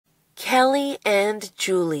Kelly and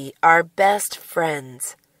Julie are best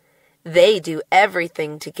friends. They do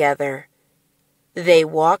everything together. They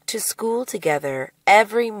walk to school together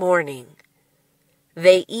every morning.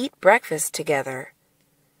 They eat breakfast together.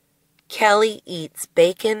 Kelly eats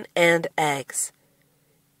bacon and eggs.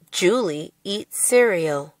 Julie eats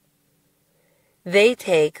cereal. They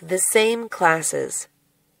take the same classes.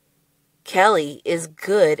 Kelly is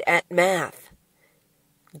good at math.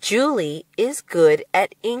 Julie is good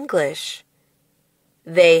at English.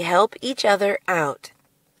 They help each other out.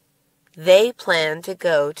 They plan to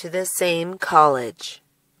go to the same college.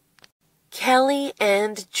 Kelly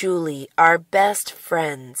and Julie are best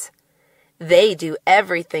friends. They do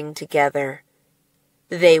everything together.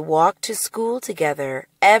 They walk to school together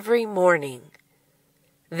every morning.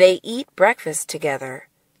 They eat breakfast together.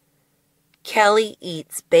 Kelly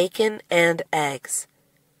eats bacon and eggs.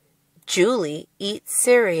 Julie eats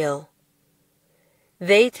cereal.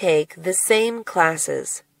 They take the same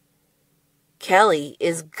classes. Kelly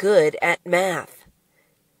is good at math.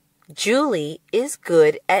 Julie is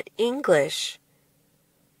good at English.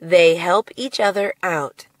 They help each other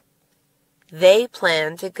out. They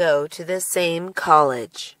plan to go to the same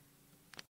college.